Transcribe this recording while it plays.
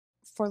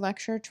For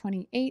lecture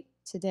 28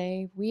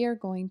 today, we are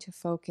going to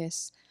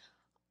focus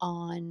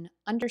on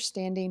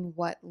understanding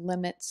what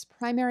limits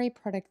primary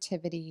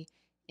productivity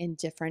in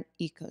different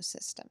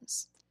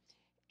ecosystems.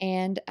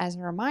 And as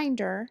a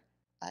reminder,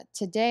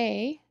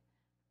 today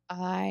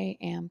I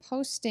am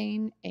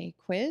posting a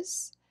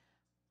quiz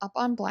up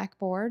on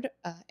Blackboard,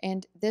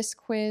 and this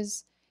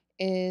quiz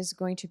is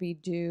going to be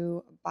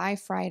due by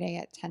Friday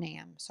at 10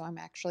 a.m. So I'm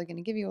actually going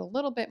to give you a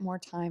little bit more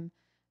time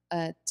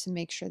to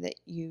make sure that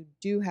you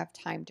do have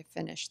time to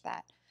finish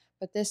that.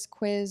 But this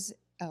quiz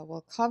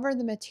will cover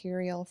the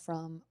material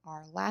from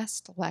our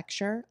last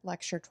lecture,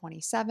 lecture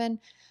 27,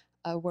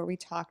 where we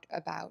talked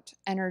about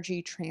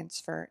energy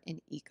transfer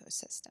in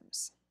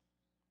ecosystems.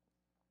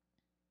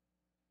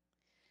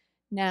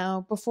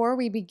 Now, before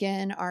we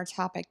begin our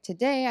topic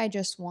today, I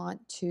just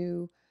want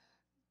to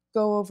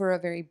go over a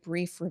very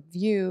brief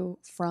review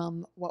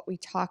from what we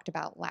talked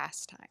about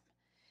last time.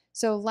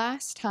 So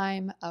last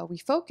time we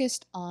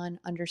focused on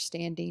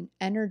understanding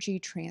energy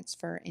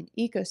transfer in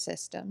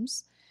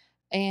ecosystems,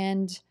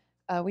 and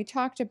we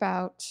talked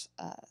about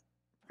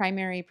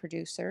primary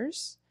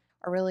producers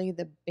are really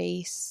the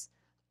base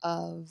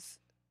of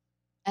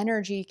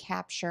energy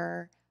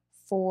capture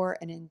for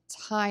an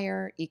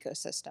entire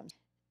ecosystem.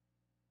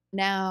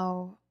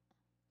 Now,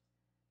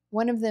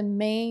 one of the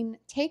main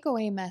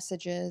takeaway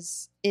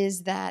messages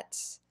is that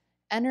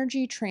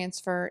energy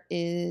transfer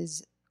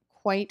is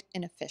quite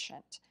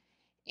inefficient.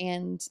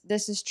 And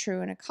this is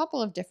true in a couple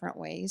of different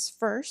ways.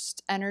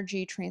 First,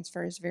 energy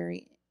transfer is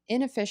very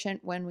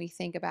inefficient when we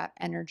think about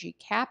energy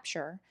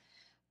capture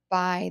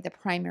by the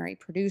primary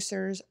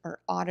producers or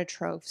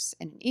autotrophs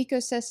in an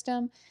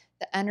ecosystem.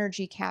 The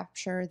energy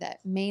capture that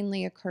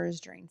mainly occurs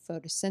during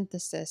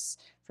photosynthesis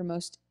for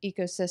most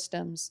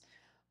ecosystems,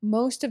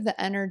 most of the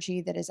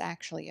energy that is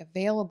actually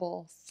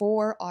available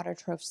for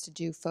autotrophs to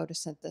do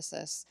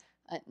photosynthesis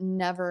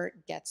never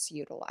gets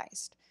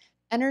utilized.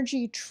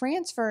 Energy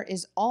transfer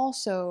is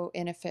also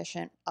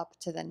inefficient up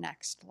to the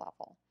next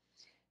level.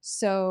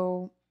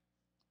 So,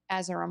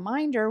 as a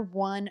reminder,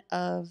 one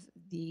of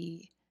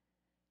the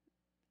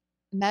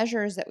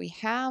measures that we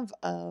have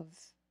of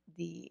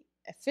the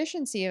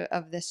efficiency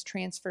of this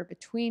transfer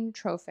between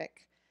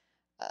trophic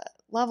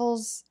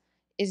levels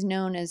is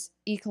known as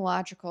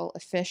ecological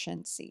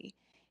efficiency.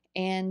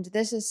 And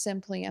this is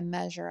simply a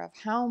measure of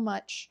how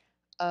much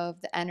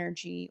of the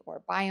energy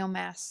or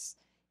biomass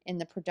in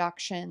the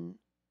production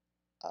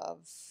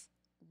of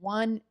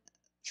one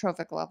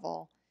trophic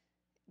level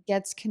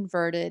gets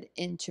converted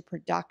into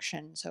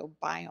production, so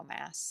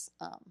biomass,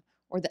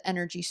 or the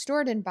energy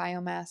stored in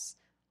biomass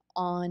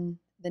on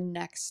the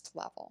next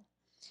level.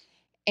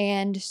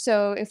 And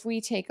so if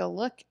we take a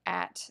look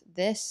at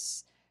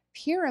this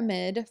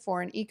pyramid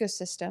for an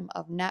ecosystem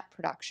of net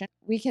production,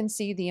 we can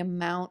see the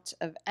amount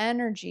of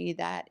energy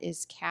that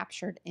is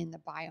captured in the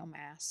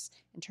biomass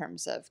in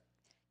terms of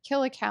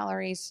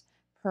kilocalories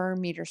per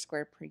meter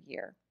squared per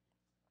year.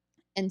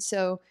 And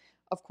so,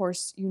 of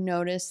course, you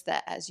notice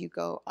that as you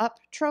go up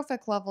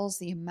trophic levels,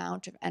 the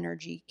amount of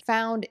energy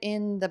found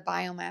in the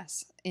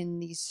biomass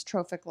in these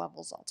trophic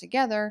levels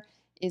altogether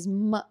is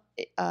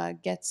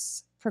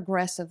gets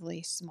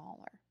progressively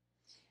smaller.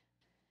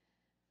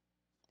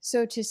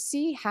 So to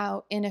see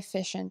how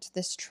inefficient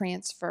this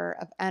transfer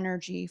of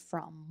energy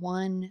from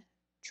one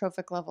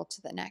trophic level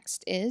to the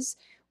next is,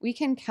 we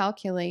can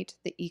calculate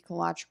the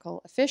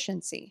ecological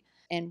efficiency.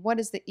 And what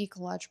is the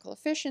ecological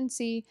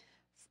efficiency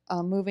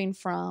moving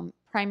from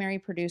primary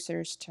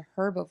producers to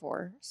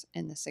herbivores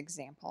in this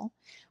example?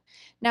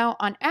 Now,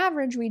 on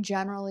average, we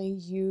generally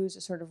use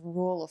a sort of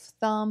rule of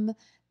thumb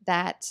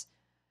that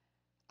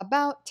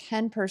about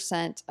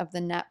 10% of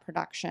the net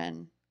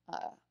production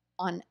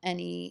on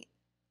any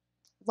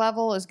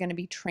level is going to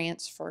be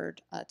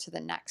transferred to the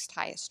next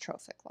highest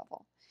trophic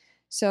level.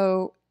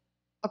 So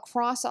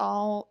across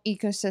all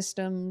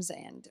ecosystems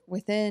and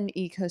within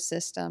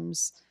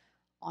ecosystems,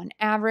 on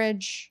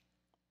average,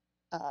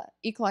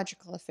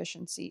 ecological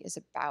efficiency is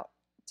about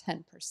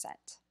 10%,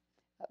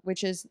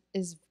 which is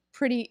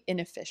pretty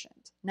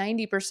inefficient.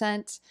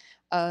 90%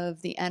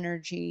 of the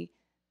energy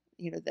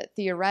that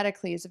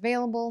theoretically is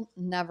available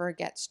never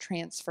gets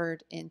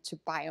transferred into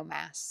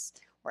biomass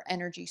or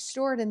energy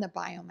stored in the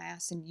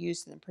biomass and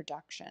used in the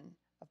production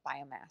of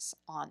biomass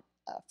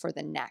for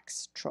the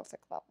next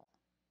trophic level.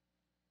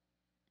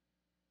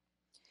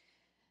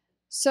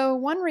 So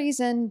one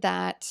reason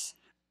that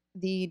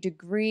the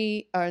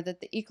degree or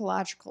that the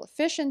ecological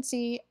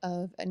efficiency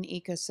of an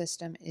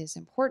ecosystem is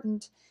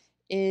important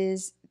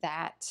is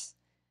that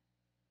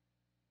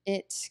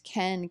it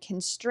can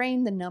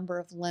constrain the number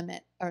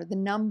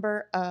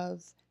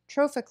of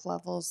trophic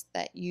levels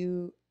that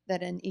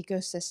an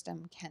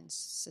ecosystem can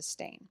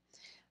sustain.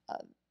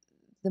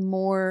 The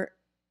more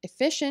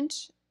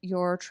efficient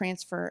your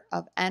transfer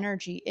of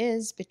energy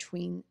is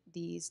between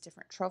these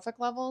different trophic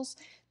levels,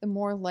 the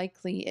more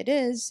likely it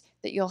is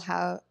that you'll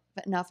have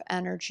enough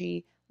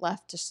energy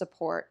left to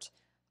support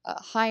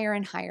higher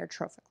and higher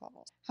trophic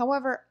levels.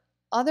 However,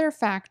 other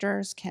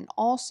factors can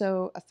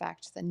also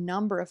affect the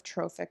number of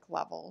trophic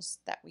levels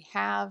that we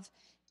have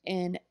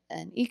in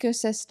an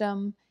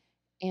ecosystem.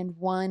 And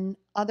one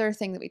other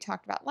thing that we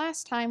talked about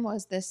last time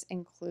was this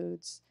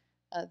includes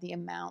the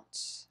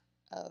amount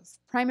of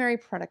primary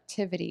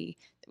productivity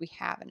that we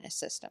have in a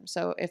system.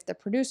 So if the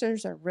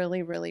producers are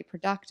really, really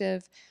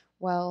productive,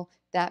 well,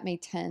 that may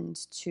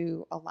tend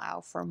to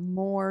allow for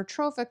more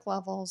trophic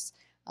levels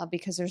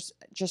because there's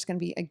just going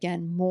to be,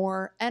 again,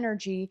 more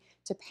energy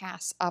to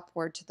pass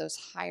upward to those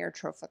higher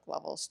trophic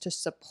levels to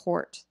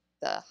support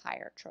the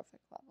higher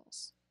trophic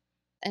levels.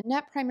 And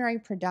net primary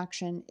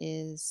production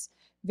is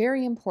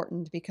very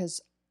important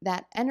because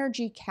that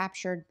energy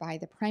captured by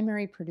the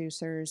primary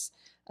producers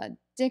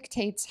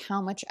dictates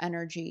how much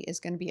energy is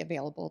going to be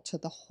available to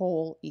the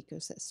whole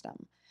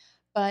ecosystem.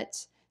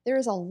 But there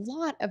is a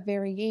lot of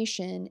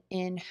variation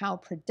in how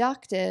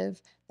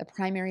productive the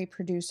primary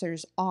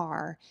producers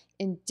are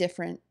in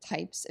different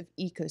types of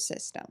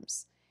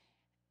ecosystems.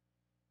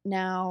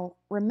 Now,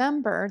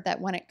 remember that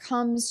when it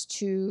comes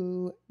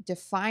to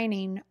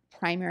defining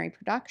primary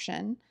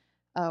production,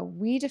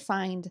 we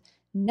defined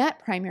net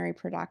primary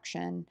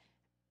production,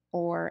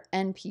 or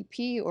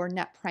NPP, or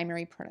net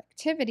primary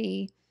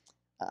productivity,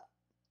 uh,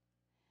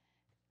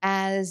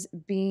 as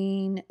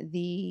being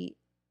the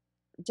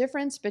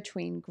difference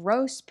between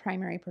gross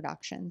primary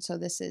production. So,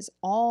 this is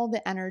all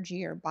the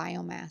energy or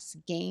biomass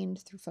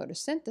gained through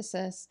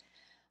photosynthesis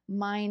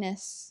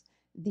minus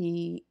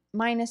the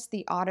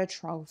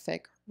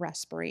autotrophic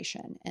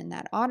respiration. And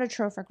that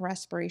autotrophic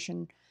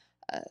respiration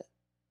uh,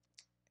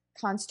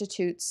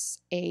 constitutes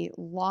a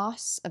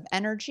loss of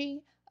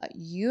energy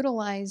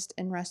utilized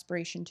in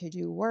respiration to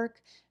do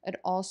work. It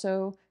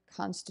also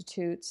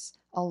constitutes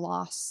a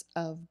loss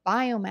of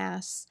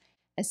biomass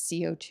as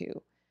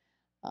CO2.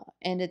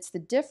 And it's the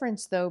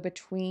difference, though,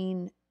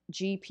 between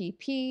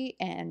GPP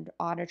and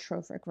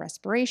autotrophic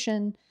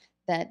respiration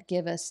that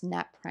give us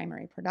net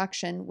primary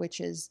production, which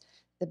is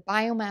the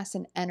biomass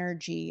and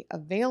energy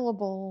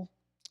available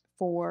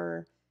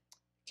for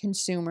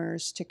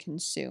consumers to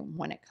consume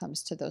when it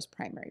comes to those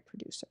primary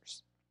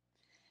producers.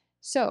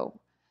 So,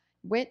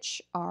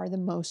 which are the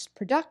most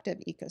productive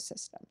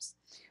ecosystems?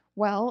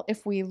 Well,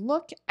 if we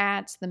look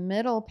at the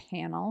middle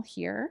panel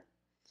here,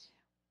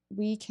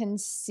 we can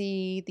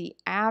see the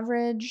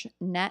average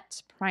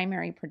net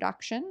primary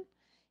production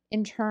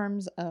in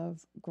terms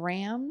of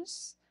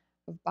grams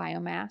of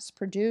biomass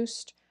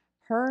produced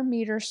per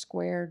meter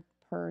squared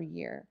per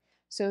year.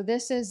 So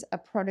this is a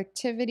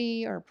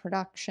productivity or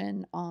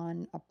production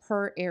on a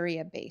per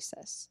area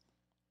basis.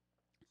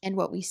 And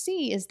what we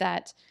see is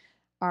that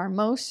our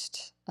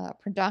most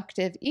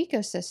productive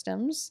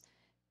ecosystems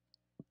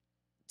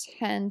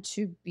tend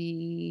to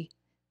be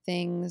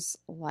things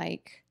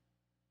like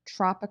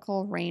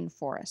tropical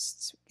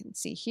rainforests, we can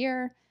see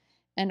here,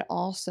 and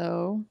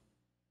also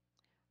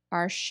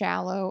our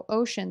shallow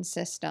ocean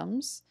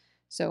systems,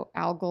 so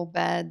algal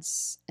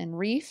beds and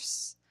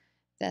reefs.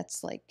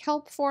 That's like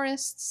kelp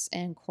forests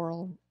and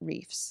coral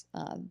reefs.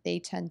 They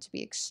tend to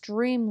be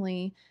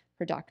extremely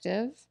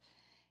productive,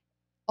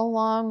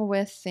 along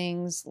with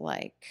things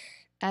like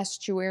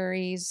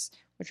estuaries,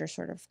 which are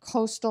sort of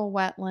coastal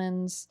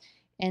wetlands,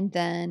 and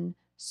then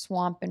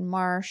swamp and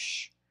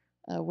marsh,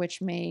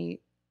 which may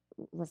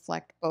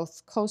reflect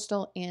both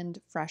coastal and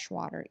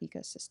freshwater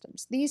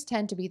ecosystems. These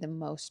tend to be the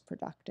most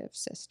productive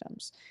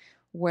systems,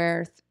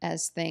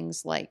 whereas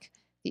things like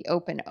the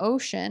open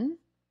ocean,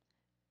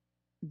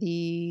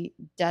 the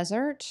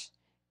desert,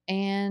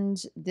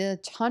 and the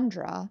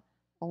tundra,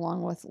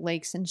 along with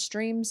lakes and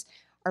streams,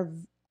 are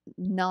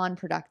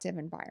non-productive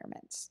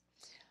environments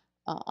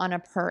on a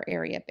per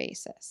area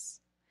basis.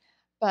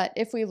 But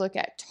if we look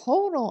at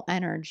total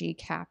energy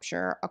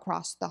capture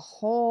across the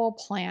whole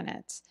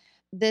planet,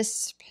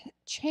 this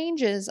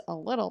changes a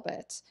little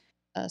bit.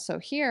 So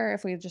here,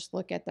 if we just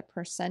look at the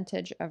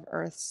percentage of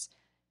Earth's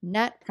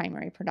net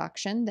primary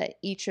production that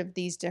each of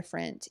these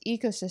different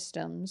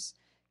ecosystems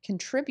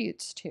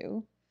contributes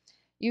to,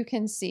 you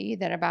can see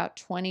that about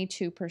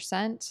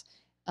 22%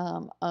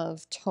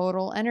 of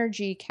total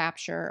energy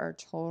capture or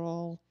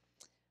total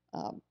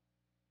um,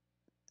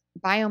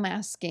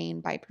 biomass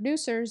gain by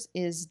producers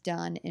is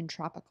done in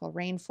tropical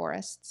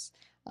rainforests.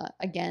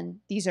 Again,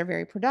 these are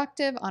very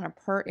productive on a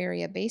per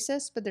area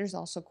basis, but there's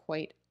also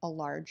quite a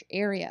large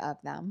area of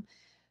them.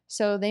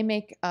 So they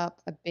make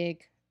up a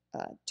big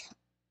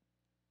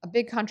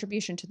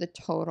contribution to the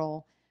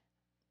total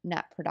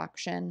net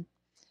production.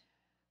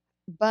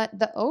 But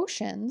the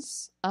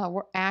oceans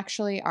were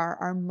actually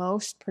our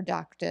most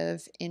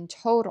productive in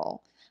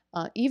total,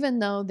 even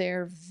though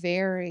they're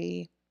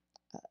very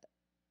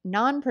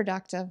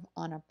non-productive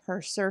on a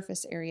per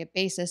surface area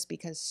basis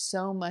because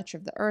so much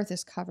of the earth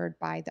is covered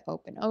by the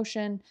open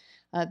ocean.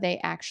 They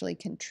actually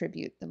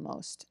contribute the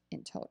most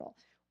in total.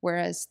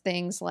 Whereas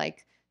things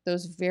like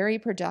those very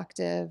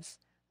productive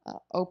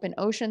open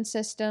ocean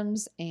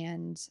systems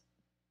and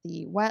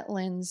the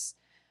wetlands,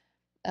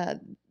 uh,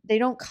 they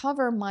don't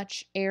cover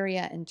much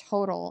area in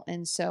total.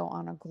 And so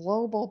on a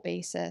global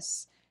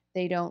basis,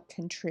 they don't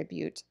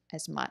contribute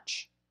as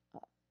much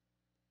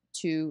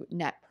to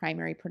net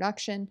primary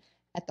production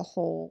at the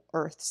whole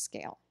Earth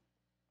scale.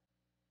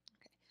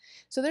 Okay.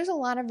 So there's a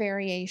lot of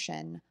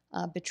variation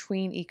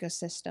between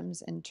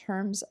ecosystems in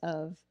terms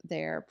of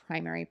their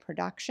primary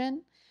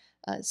production.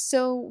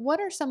 So,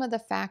 what are some of the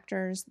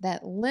factors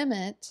that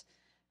limit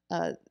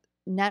uh,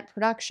 net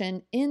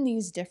production in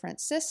these different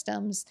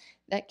systems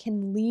that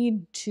can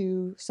lead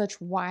to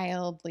such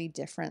wildly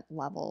different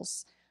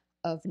levels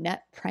of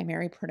net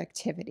primary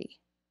productivity?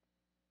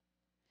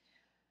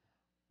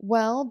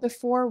 Well,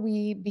 before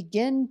we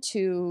begin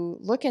to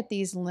look at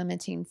these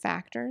limiting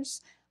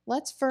factors,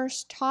 let's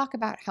first talk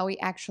about how we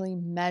actually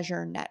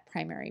measure net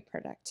primary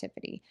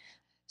productivity.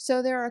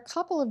 So, there are a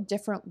couple of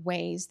different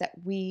ways that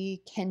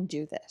we can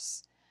do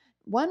this.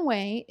 One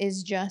way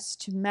is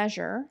just to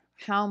measure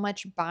how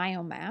much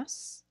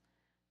biomass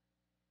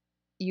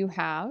you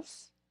have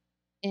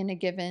in a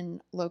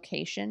given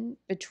location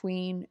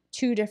between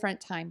two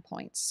different time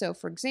points. So,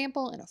 for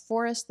example, in a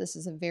forest, this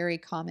is a very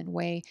common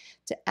way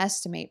to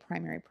estimate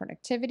primary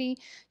productivity.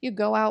 You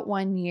go out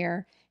one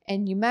year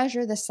and you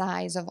measure the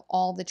size of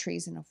all the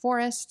trees in a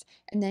forest,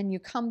 and then you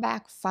come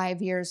back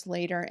 5 years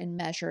later and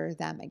measure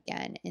them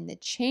again. And the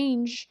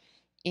change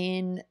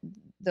in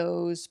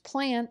those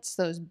plants,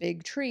 those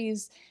big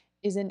trees,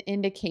 is an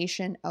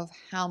indication of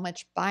how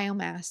much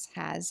biomass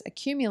has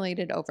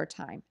accumulated over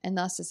time, and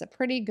thus is a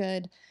pretty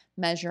good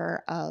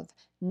measure of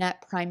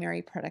net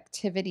primary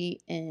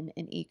productivity in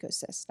an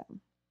ecosystem.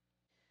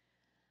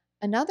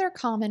 Another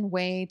common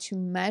way to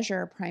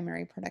measure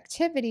primary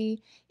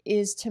productivity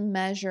is to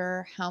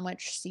measure how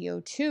much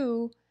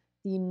CO2,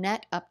 the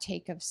net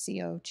uptake of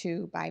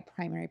CO2 by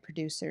primary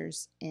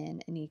producers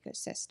in an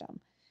ecosystem.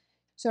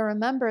 So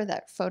remember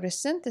that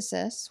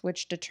photosynthesis,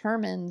 which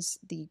determines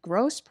the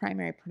gross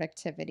primary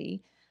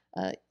productivity,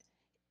 uh,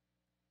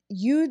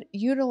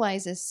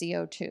 utilizes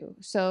CO2.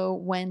 So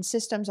when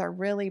systems are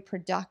really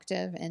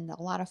productive and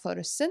a lot of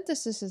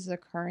photosynthesis is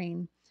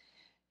occurring,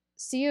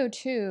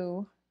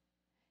 CO2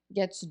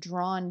 gets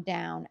drawn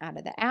down out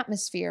of the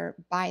atmosphere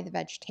by the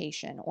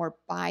vegetation or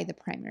by the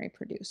primary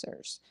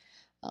producers.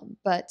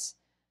 But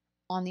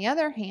on the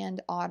other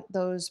hand,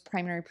 those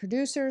primary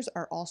producers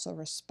are also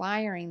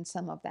respiring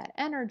some of that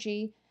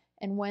energy.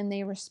 And when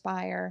they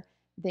respire,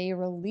 they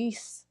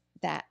release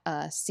that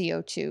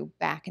CO2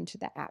 back into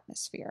the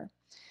atmosphere.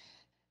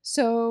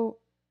 So,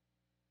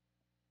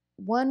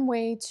 one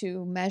way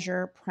to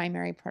measure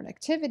primary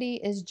productivity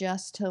is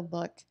just to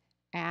look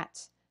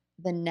at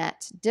the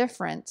net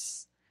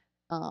difference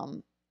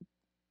um,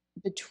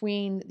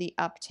 between the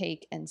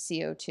uptake and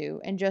CO2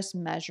 and just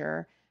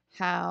measure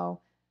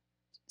how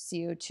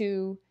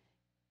CO2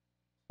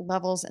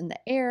 levels in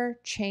the air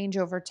change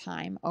over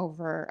time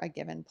over a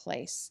given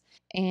place.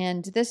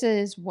 And this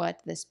is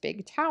what this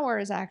big tower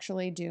is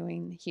actually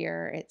doing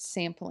here. It's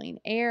sampling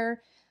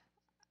air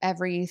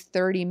every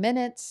 30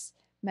 minutes,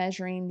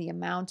 measuring the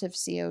amount of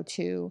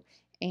CO2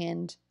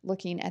 and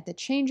looking at the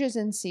changes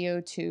in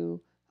CO2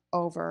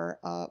 over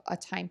a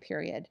time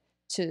period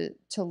to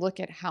look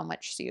at how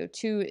much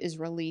CO2 is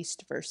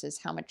released versus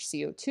how much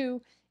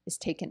CO2 is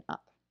taken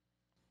up.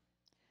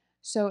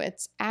 So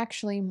it's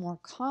actually more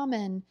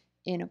common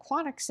in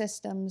aquatic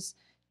systems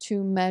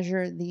to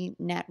measure the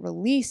net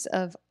release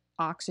of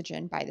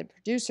oxygen by the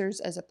producers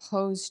as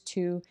opposed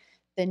to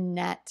the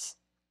net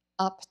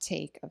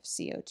uptake of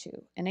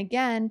CO2. And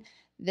again,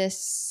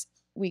 this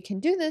we can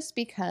do this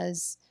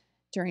because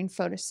during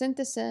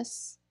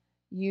photosynthesis,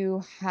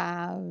 you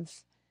have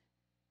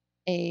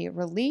a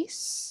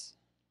release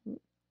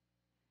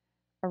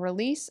a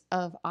release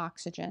of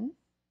oxygen,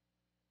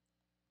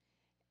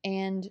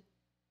 and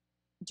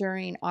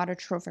during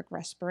autotrophic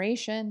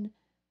respiration,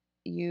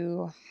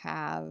 you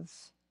have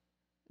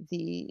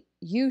the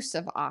use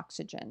of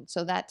oxygen.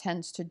 So that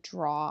tends to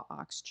draw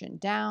oxygen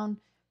down.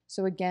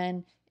 So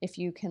again, if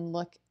you can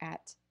look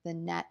at the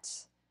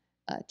net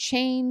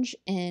change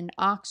in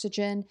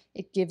oxygen,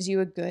 it gives you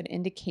a good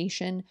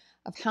indication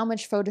of how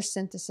much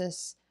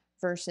photosynthesis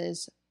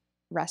versus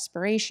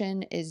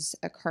respiration is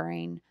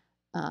occurring.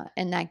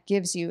 And that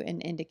gives you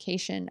an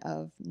indication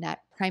of net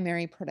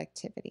primary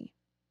productivity.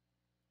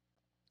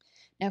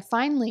 Now,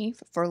 finally,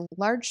 for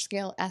large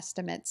scale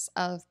estimates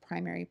of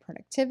primary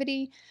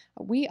productivity,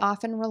 we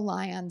often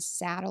rely on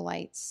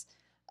satellites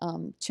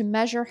to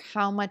measure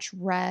how much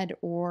red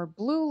or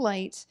blue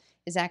light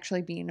is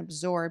actually being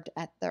absorbed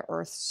at the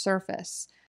Earth's surface.